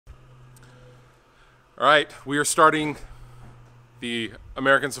All right, we are starting the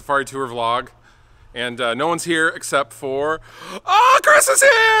American Safari Tour vlog, and no one's here except for, oh, Chris is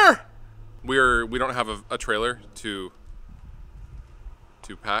here! We don't have a trailer to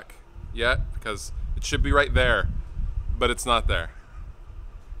pack yet because it should be right there, but it's not there.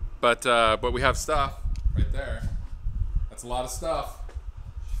 But we have stuff right there. That's a lot of stuff.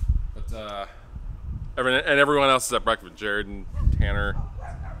 But everyone else is at breakfast. Jared and Tanner,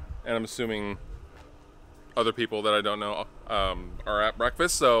 and I'm assuming other people that I don't know are at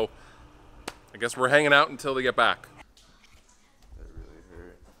breakfast. So I guess we're hanging out until they get back. That really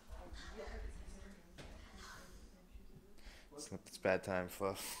hurt. It's a bad time,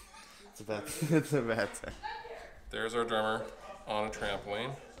 Fluff. It's a bad time. There's our drummer on a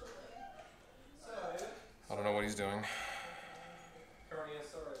trampoline. I don't know what he's doing.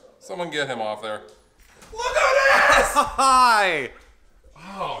 Someone get him off there. Look at this! Hi!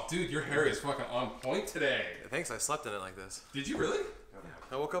 Oh, dude, your hair is fucking on point today. Thanks, I slept in it like this. Did you really?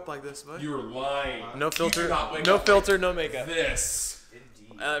 I woke up like this, bud. You were lying. No filter, no filter, no makeup. This.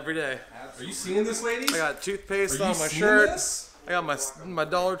 Every day. Are you seeing this, ladies? I got toothpaste on my shirt. This? I got my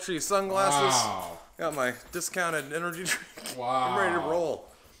Dollar Tree sunglasses. Wow. I got my discounted energy drink. Wow. I'm ready to roll.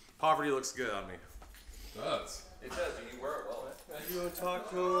 Poverty looks good on me. It does. It does, and you wear it well. You don't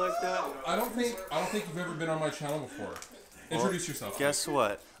talk to him like that? I don't think you've ever been on my channel before. Introduce yourself. Guess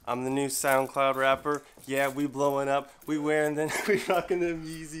what? I'm the new SoundCloud rapper. Yeah, we blowing up. We wearing the, we rocking them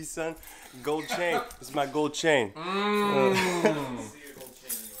Yeezy, son. Gold chain. This is my gold chain.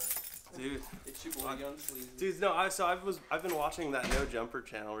 Dude, no. I've been watching that No Jumper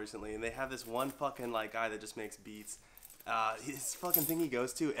channel recently, and they have this one fucking like guy that just makes beats. His fucking thing he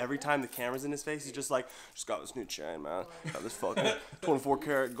goes to every time the camera's in his face, he's just like, just got this new chain, man. Got this fucking 24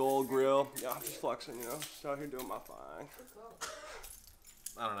 karat gold grill. Yeah, I'm just flexing, you know. Just out here doing my thing.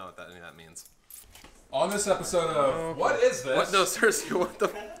 I don't know what any of that means. On this episode of What Is This? What? No, seriously,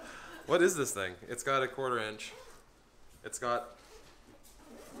 what is this thing? It's got a 1/4 inch. It's got,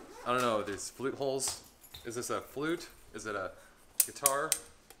 I don't know, there's flute holes. Is this a flute? Is it a guitar?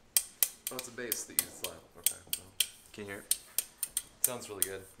 Oh, it's a bass that you slap. Okay. So. Can you hear it? Sounds really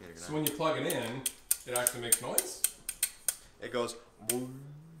good. So when you plug it in, it actually makes noise? It goes boom.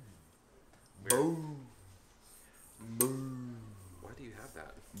 Boom. Boom. Why do you have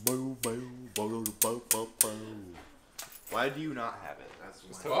that? Why do you not have it? That's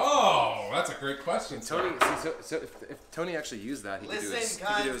Oh, that's a great question. Tony, so if Tony actually used that, he could do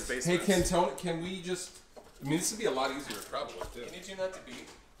his bass. Hey, can we just? I mean, this would be a lot easier to travel with too. Can you tune that to beat?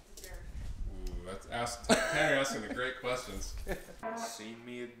 That's Tanner asking the great questions. Seen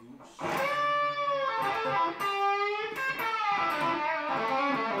me a goose.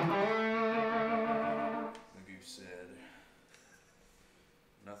 The goose said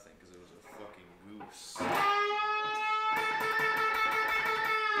nothing because it was a fucking goose.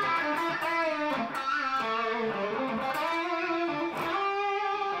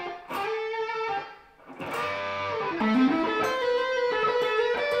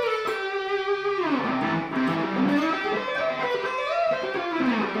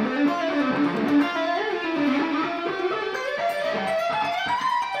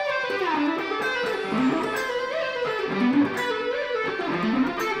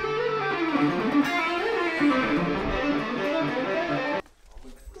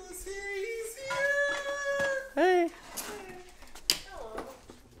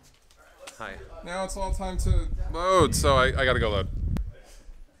 Now it's all time to load, so I gotta go load.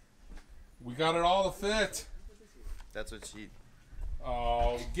 We got it all to fit. That's what she.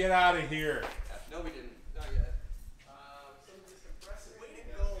 Oh, get out of here. No, we didn't. Not yet. Way to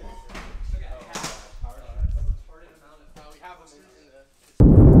go. Still got half a retarded amount of we have them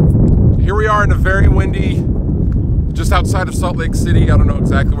in Here we are in a very windy, just outside of Salt Lake City. I don't know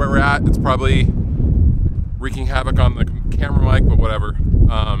exactly where we're at. It's probably wreaking havoc on the camera mic, but whatever.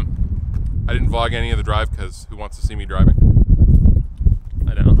 I didn't vlog any of the drive because who wants to see me driving?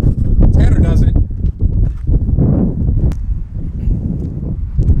 I know. Tanner doesn't.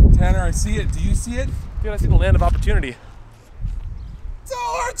 Tanner, I see it. Do you see it? Dude, I see the land of opportunity.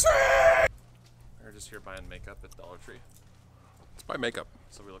 Dollar Tree! We're just here buying makeup at Dollar Tree. Let's buy makeup.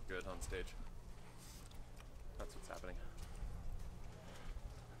 So we look good on stage. That's what's happening.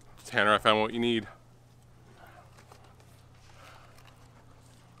 Tanner, I found what you need.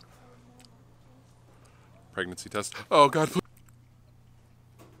 Pregnancy test. Oh God, please.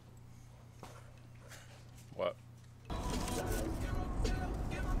 What?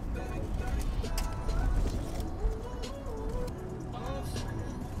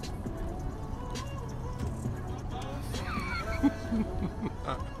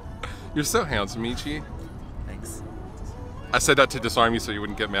 You're so handsome, Michi. Thanks. I said that to disarm you so you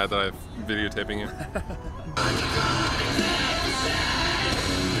wouldn't get mad that I'm videotaping you.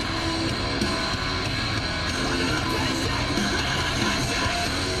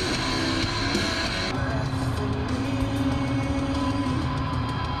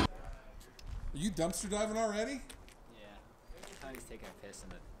 Are you dumpster diving already? Yeah. Tiny's taking a piss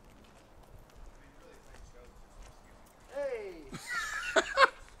in it. Hey!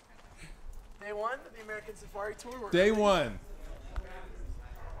 Day one of the American Safari Tour. We're Day one.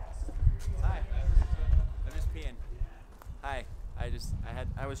 Hi. I'm just peeing. Hi.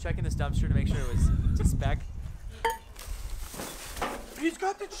 I was checking this dumpster to make sure it was to spec. He's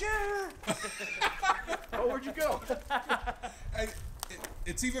got the chair! Oh, where'd you go?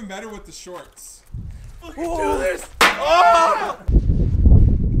 It's even better with the shorts. Do this! Oh!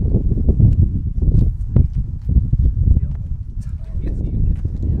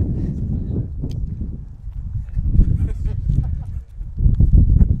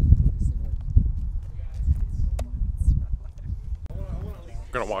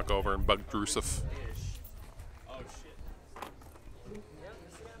 I'm gonna walk over and bug Drusif.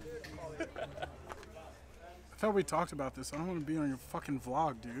 I thought we talked about this. I don't want to be on your fucking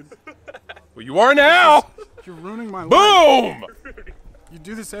vlog, dude. Well, you are now! You're ruining my life. Boom! You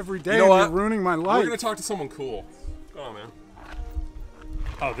do this every day You know and what? you're ruining my life. We're gonna talk to someone cool. Go on, man.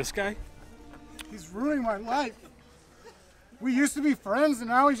 Oh, this guy? He's ruining my life. We used to be friends and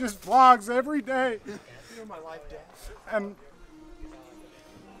now he just vlogs every day. You're my life, Dad. And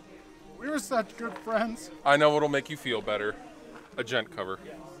we were such good friends. I know what'll make you feel better. A gent cover.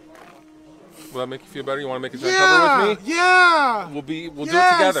 Will that make you feel better? You want to make a gent cover with me? Yeah! We'll do it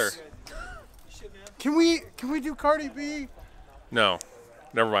Yes! together. Can we do Cardi B? No.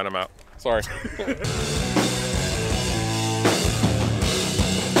 Never mind, I'm out. Sorry.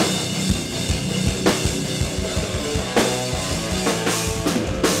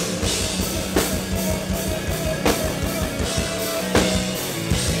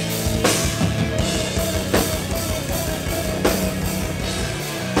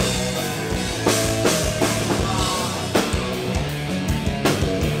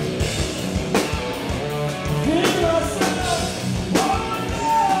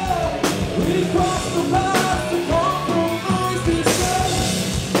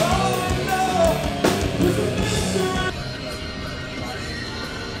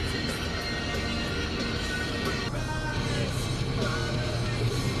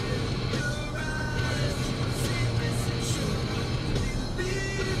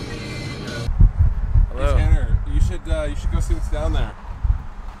 Hello. Tanner, you should go see what's down there.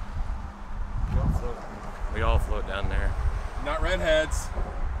 We all float down there. Not redheads.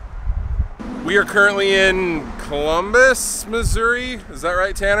 We are currently in Columbus, Missouri. Is that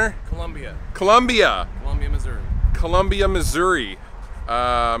right, Tanner? Columbia, Missouri. Columbia, Missouri.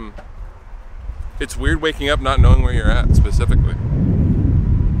 It's weird waking up not knowing where you're at specifically.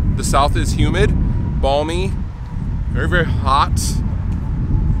 The South is humid, balmy, very, very hot.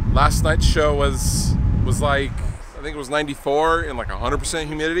 Last night's show was like, I think it was 94 and like 100%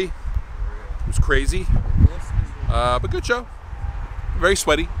 humidity. It was crazy, but good show. Very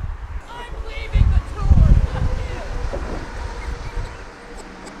sweaty. I'm leaving the tour!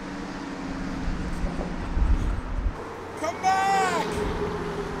 Come back!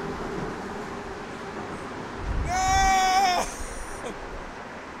 No!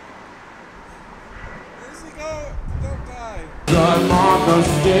 Where's he go? Don't die.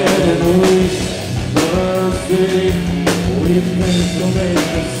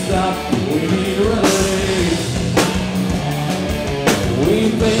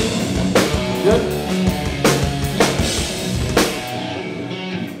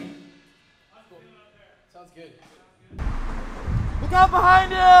 Look out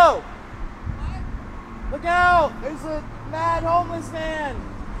behind you! Look out! There's a mad homeless man!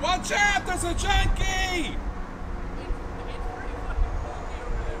 Watch out! There's a junkie!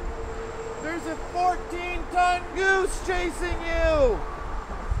 There's a 14-ton goose chasing you!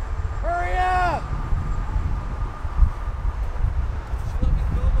 Hurry up!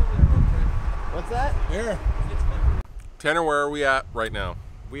 What's that? Here. Tanner, where are we at right now?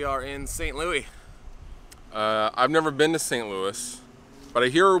 We are in St. Louis. I've never been to St. Louis, but I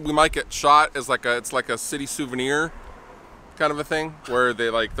hear we might get shot as like it's like a city souvenir kind of a thing where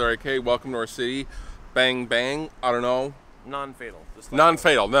they're like, hey, welcome to our city, bang bang. I don't know. Non-fatal. Just like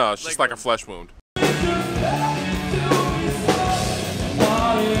Non-fatal. No, it's just like a flesh wound.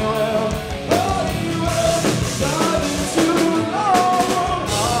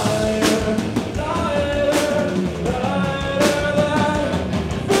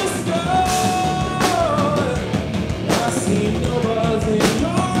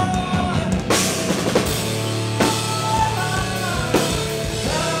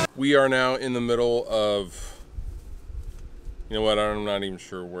 we are now in the middle of, you know what, I'm not even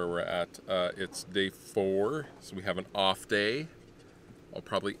sure where we're at. It's day 4, so we have an off day. I'll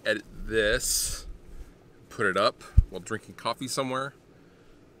probably edit this, put it up while drinking coffee somewhere.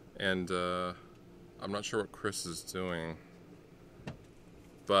 And I'm not sure what Chris is doing,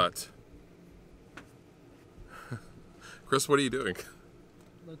 but Chris, what are you doing?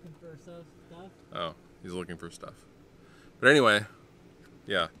 Looking for stuff. Oh, he's looking for stuff. But anyway,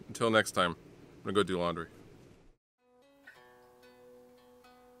 yeah, until next time, I'm gonna go do laundry.